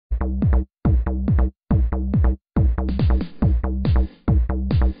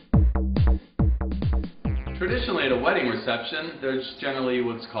reception, there's generally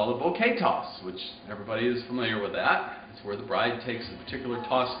what's called a bouquet toss, which everybody is familiar with that. It's where the bride takes a particular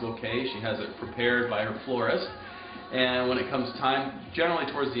tossed bouquet. She has it prepared by her florist. And when it comes time, generally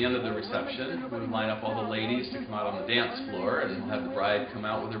towards the end of the reception, we line up all the ladies to come out on the dance floor, and we'll have the bride come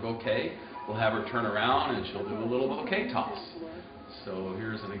out with her bouquet. We'll have her turn around, and she'll do a little bouquet toss. So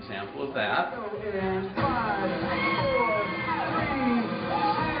here's an example of that. And 5, 4, 3, 2,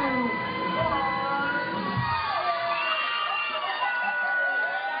 1.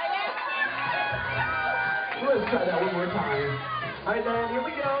 Let's try that one more time. All right, then, here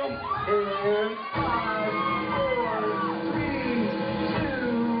we go. And 5, 4, 3,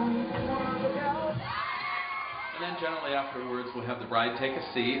 2, 1, look out. And then generally afterwards, we'll have the bride take a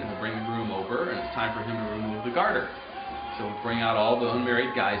seat, and we'll bring the groom over, and it's time for him to remove the garter. So we'll bring out all the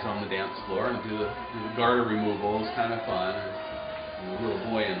unmarried guys on the dance floor and do the garter removal. It's kind of fun. There's a little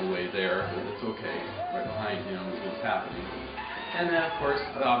boy in the way there, but it's okay. Right behind him is what's happening. And then, of course,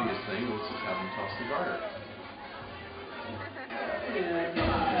 the obvious thing was just have him toss the garter.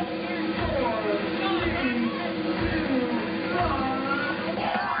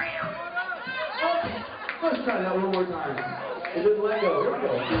 Let's try that one more time. It didn't let go. Here we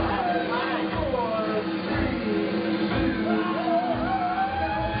go. 5, 4,